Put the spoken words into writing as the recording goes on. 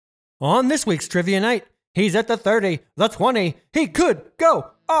On this week's Trivia Night, he's at the 30, the 20, he could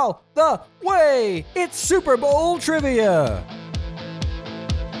go all the way! It's Super Bowl Trivia!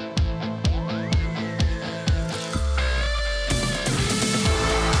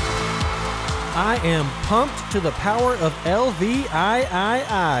 I am pumped to the power of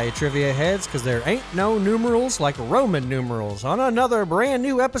LVIII, trivia heads, because there ain't no numerals like Roman numerals on another brand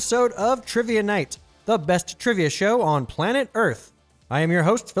new episode of Trivia Night, the best trivia show on planet Earth. I am your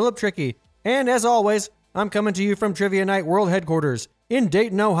host, Philip Trickey, and as always, I'm coming to you from Trivia Night World Headquarters in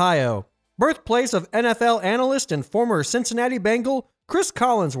Dayton, Ohio, birthplace of NFL analyst and former Cincinnati Bengal, Chris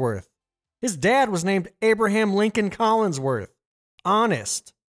Collinsworth. His dad was named Abraham Lincoln Collinsworth.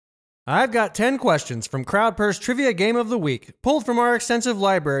 Honest. I've got 10 questions from CrowdPurse Trivia Game of the Week, pulled from our extensive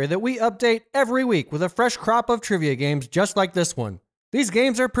library that we update every week with a fresh crop of trivia games just like this one. These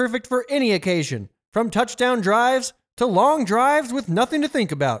games are perfect for any occasion, from touchdown drives to long drives with nothing to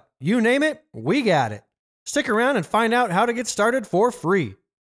think about. You name it, we got it. Stick around and find out how to get started for free.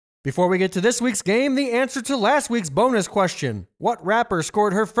 Before we get to this week's game, the answer to last week's bonus question. What rapper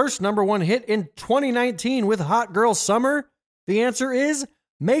scored her first #1 hit in 2019 with Hot Girl Summer? The answer is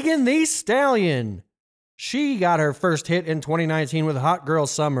Megan Thee Stallion. She got her first hit in 2019 with Hot Girl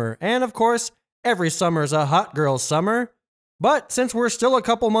Summer, and of course, every summer's a Hot Girl Summer. But since we're still a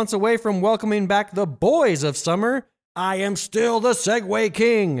couple months away from welcoming back the boys of summer, I am still the Segway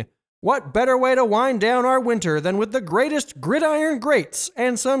King. What better way to wind down our winter than with the greatest gridiron greats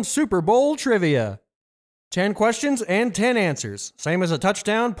and some Super Bowl trivia? 10 questions and 10 answers, same as a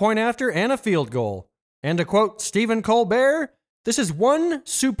touchdown, point after, and a field goal. And to quote Stephen Colbert, this is one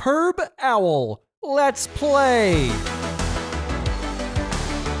superb owl. Let's play!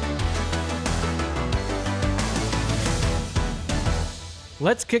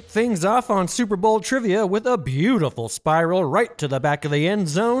 Let's kick things off on Super Bowl trivia with a beautiful spiral right to the back of the end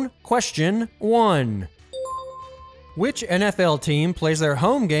zone. Question 1. Which NFL team plays their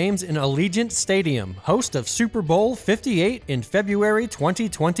home games in Allegiant Stadium, host of Super Bowl 58 in February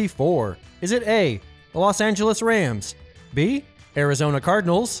 2024? Is it A, the Los Angeles Rams, B, Arizona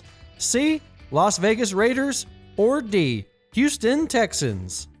Cardinals, C, Las Vegas Raiders, or D, Houston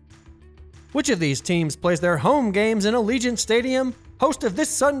Texans? Which of these teams plays their home games in Allegiant Stadium, host of this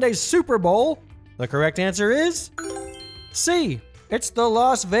Sunday's Super Bowl? The correct answer is C. It's the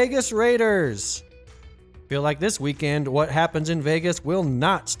Las Vegas Raiders. Feel like this weekend, what happens in Vegas will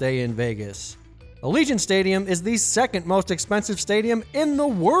not stay in Vegas. Allegiant Stadium is the second most expensive stadium in the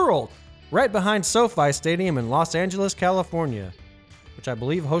world, right behind SoFi Stadium in Los Angeles, California, which I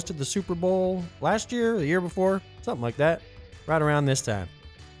believe hosted the Super Bowl last year, the year before, something like that, right around this time.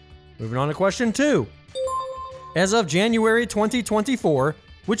 Moving on to question 2. As of January 2024,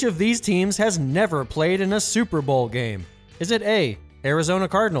 which of these teams has never played in a Super Bowl game? Is it A, Arizona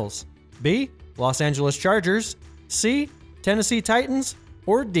Cardinals, B, Los Angeles Chargers, C, Tennessee Titans,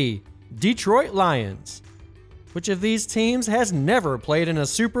 or D, Detroit Lions? Which of these teams has never played in a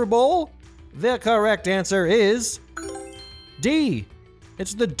Super Bowl? The correct answer is D.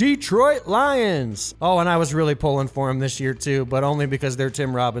 It's the Detroit Lions. Oh, and I was really pulling for them this year too, but only because they're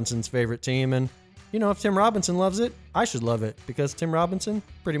Tim Robinson's favorite team, and you know, if Tim Robinson loves it, I should love it, because Tim Robinson,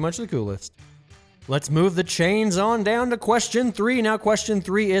 pretty much the coolest. Let's move the chains on down to question 3. Now, question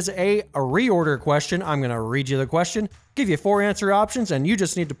 3 is a reorder question. I'm going to read you the question, give you 4 answer options, and you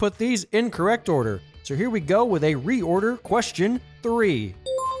just need to put these in correct order. So here we go with a reorder question 3.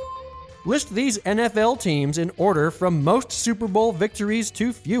 List these NFL teams in order from most Super Bowl victories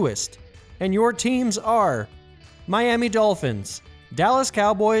to fewest. And your teams are Miami Dolphins, Dallas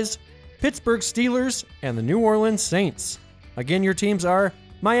Cowboys, Pittsburgh Steelers, and the New Orleans Saints. Again, your teams are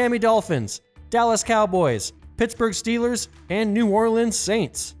Miami Dolphins, Dallas Cowboys, Pittsburgh Steelers, and New Orleans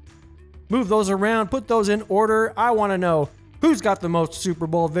Saints. Move those around, put those in order. I want to know who's got the most Super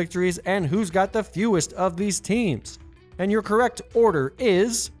Bowl victories and who's got the fewest of these teams. And your correct order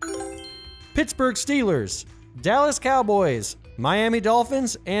is Pittsburgh Steelers, Dallas Cowboys, Miami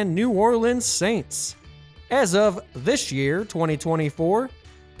Dolphins, and New Orleans Saints. As of this year, 2024,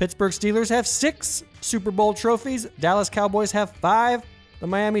 Pittsburgh Steelers have 6 Super Bowl trophies, Dallas Cowboys have 5, the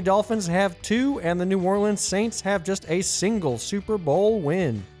Miami Dolphins have 2, and the New Orleans Saints have just a single Super Bowl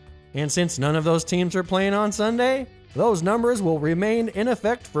win. And since none of those teams are playing on Sunday, those numbers will remain in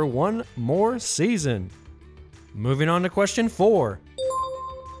effect for one more season. Moving on to question 4.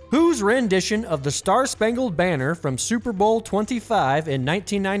 Whose rendition of the Star-Spangled Banner from Super Bowl 25 in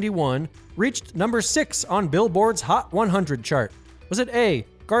 1991 reached number 6 on Billboard's Hot 100 chart? Was it A,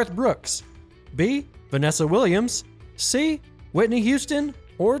 Garth Brooks, B, Vanessa Williams, C, Whitney Houston,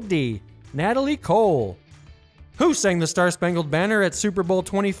 or D, Natalie Cole? Who sang the Star-Spangled Banner at Super Bowl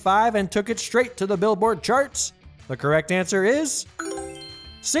 25 and took it straight to the Billboard charts? The correct answer is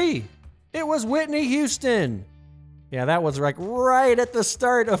C. It was Whitney Houston. Yeah, that was like right at the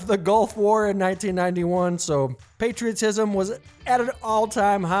start of the Gulf War in 1991, so patriotism was at an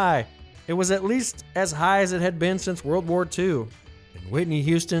all-time high. It was at least as high as it had been since World War II. And Whitney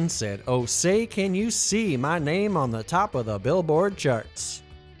Houston said, "Oh, say can you see my name on the top of the Billboard charts?"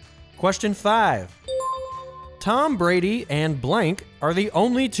 Question 5. Tom Brady and blank are the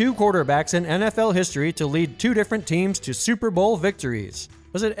only two quarterbacks in NFL history to lead two different teams to Super Bowl victories.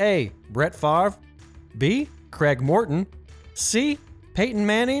 Was it A, Brett Favre, B, Craig Morton, C, Peyton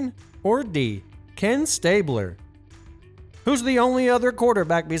Manning, or D, Ken Stabler? Who's the only other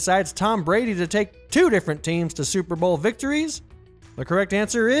quarterback besides Tom Brady to take two different teams to Super Bowl victories? The correct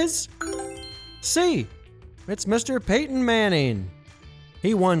answer is C. It's Mr. Peyton Manning.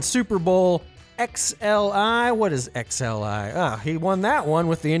 He won Super Bowl XLI. What is XLI? He won that one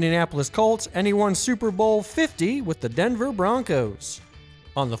with the Indianapolis Colts, and he won Super Bowl 50 with the Denver Broncos.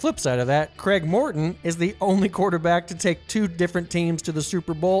 On the flip side of that, Craig Morton is the only quarterback to take two different teams to the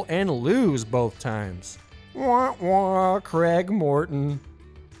Super Bowl and lose both times. Wah wah, Craig Morton.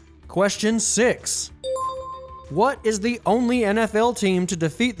 Question 6. What is the only NFL team to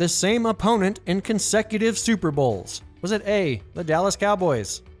defeat the same opponent in consecutive Super Bowls? Was it A, the Dallas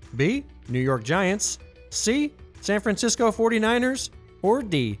Cowboys, B, New York Giants, C, San Francisco 49ers, or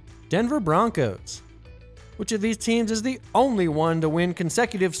D, Denver Broncos? Which of these teams is the only one to win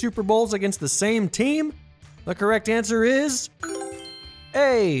consecutive Super Bowls against the same team? The correct answer is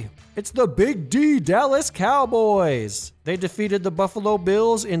A. It's the Big D Dallas Cowboys. They defeated the Buffalo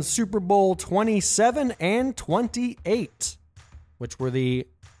Bills in Super Bowl 27 and 28, which were the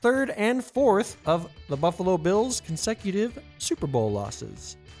third and fourth of the Buffalo Bills' consecutive Super Bowl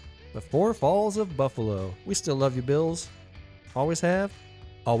losses. The Four Falls of Buffalo. We still love you, Bills. Always have,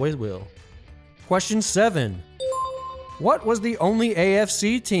 always will. Question 7. What was the only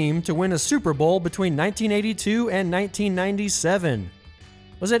AFC team to win a Super Bowl between 1982 and 1997?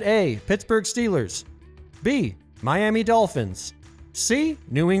 Was it A, Pittsburgh Steelers, B, Miami Dolphins, C,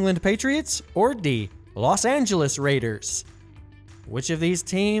 New England Patriots, or D, Los Angeles Raiders? Which of these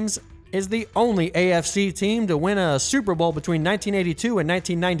teams is the only AFC team to win a Super Bowl between 1982 and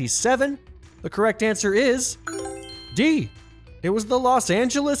 1997? The correct answer is D. It was the Los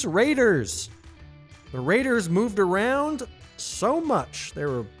Angeles Raiders. The Raiders moved around so much. They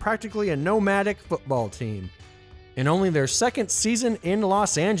were practically a nomadic football team. In only their second season in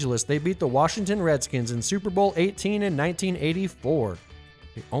Los Angeles, they beat the Washington Redskins in Super Bowl 18 in 1984.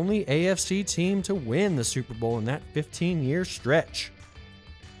 The only AFC team to win the Super Bowl in that 15-year stretch.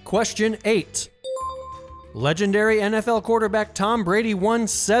 Question 8. Legendary NFL quarterback Tom Brady won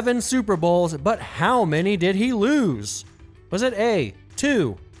 7 Super Bowls, but how many did he lose? Was it A,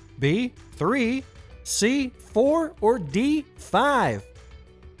 2, B, 3, C, 4, or D, 5?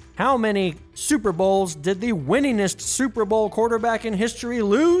 How many Super Bowls did the winningest Super Bowl quarterback in history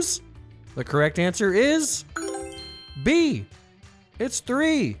lose? The correct answer is B. It's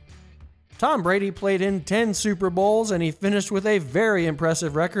 3. Tom Brady played in 10 Super Bowls and he finished with a very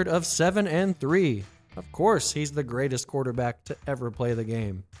impressive record of 7-3. Of course, he's the greatest quarterback to ever play the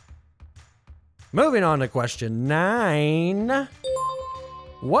game. Moving on to question 9.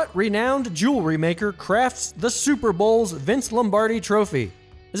 What renowned jewelry maker crafts the Super Bowl's Vince Lombardi trophy?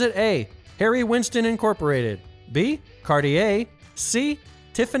 Is it A, Harry Winston Incorporated, B, Cartier, C,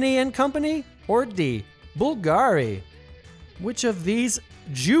 Tiffany & Company, or D, Bulgari? Which of these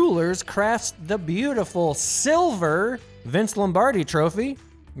jewelers crafts the beautiful silver Vince Lombardi trophy?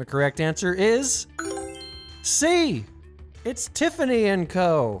 The correct answer is C. It's Tiffany &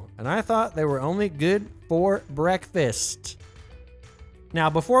 Co. And I thought they were only good for breakfast. Now,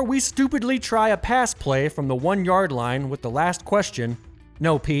 before we stupidly try a pass play from the 1-yard line with the last question,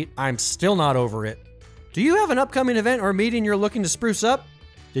 no, Pete, I'm still not over it. Do you have an upcoming event or meeting you're looking to spruce up?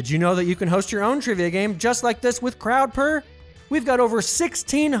 Did you know that you can host your own trivia game just like this with CrowdPurr? We've got over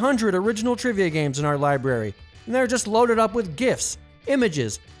 1,600 original trivia games in our library, and they're just loaded up with GIFs,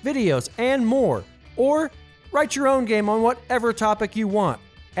 images, videos, and more. Or write your own game on whatever topic you want.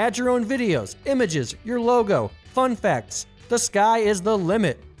 Add your own videos, images, your logo, fun facts. The sky is the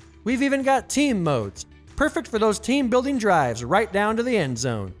limit. We've even got team modes, perfect for those team-building drives right down to the end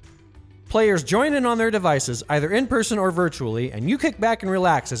zone. Players join in on their devices, either in person or virtually, and you kick back and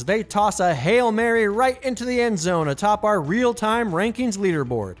relax as they toss a Hail Mary right into the end zone atop our real-time rankings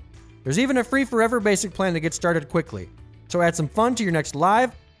leaderboard. There's even a free forever basic plan to get started quickly. So add some fun to your next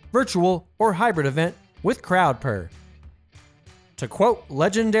live, virtual, or hybrid event with CrowdPurr. To quote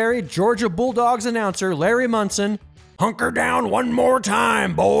legendary Georgia Bulldogs announcer Larry Munson, "Hunker down one more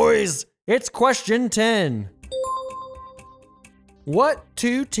time, boys." It's question 10. What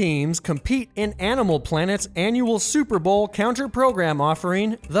two teams compete in Animal Planet's annual Super Bowl counter-program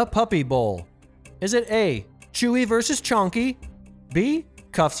offering, the Puppy Bowl? Is it A, Chewy versus Chonky, B,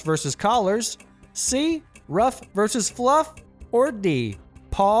 Cuffs versus Collars, C, Rough versus Fluff, or D,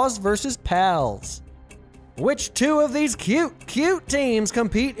 Paws versus Pals? Which two of these cute teams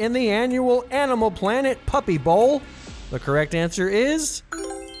compete in the annual Animal Planet Puppy Bowl? The correct answer is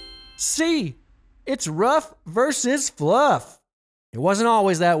C. It's Rough versus Fluff. It wasn't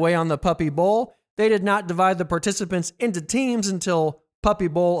always that way on the Puppy Bowl. They did not divide the participants into teams until Puppy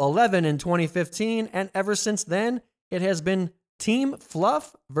Bowl 11 in 2015, and ever since then, it has been Team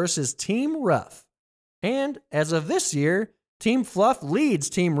Fluff versus Team Rough. And as of this year, Team Fluff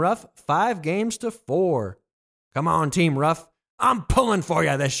leads Team Rough 5-4. Come on, Team Rough. I'm pulling for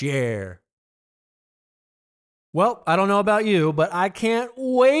you this year. Well, I don't know about you, but I can't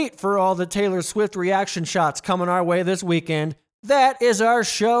wait for all the Taylor Swift reaction shots coming our way this weekend. That is our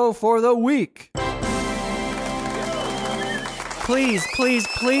show for the week. Please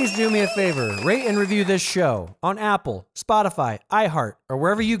do me a favor. Rate and review this show on Apple, Spotify, iHeart, or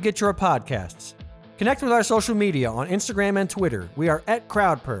wherever you get your podcasts. Connect with our social media on Instagram and Twitter. We are at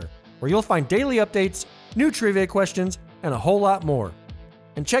CrowdPurr, where you'll find daily updates, new trivia questions, and a whole lot more.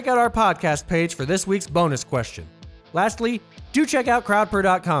 And check out our podcast page for this week's bonus question. Lastly, do check out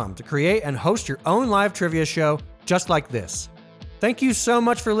crowdpurr.com to create and host your own live trivia show just like this. Thank you so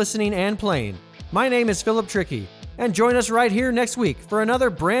much for listening and playing. My name is Philip Trickey, and join us right here next week for another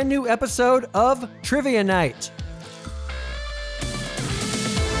brand new episode of Trivia Night.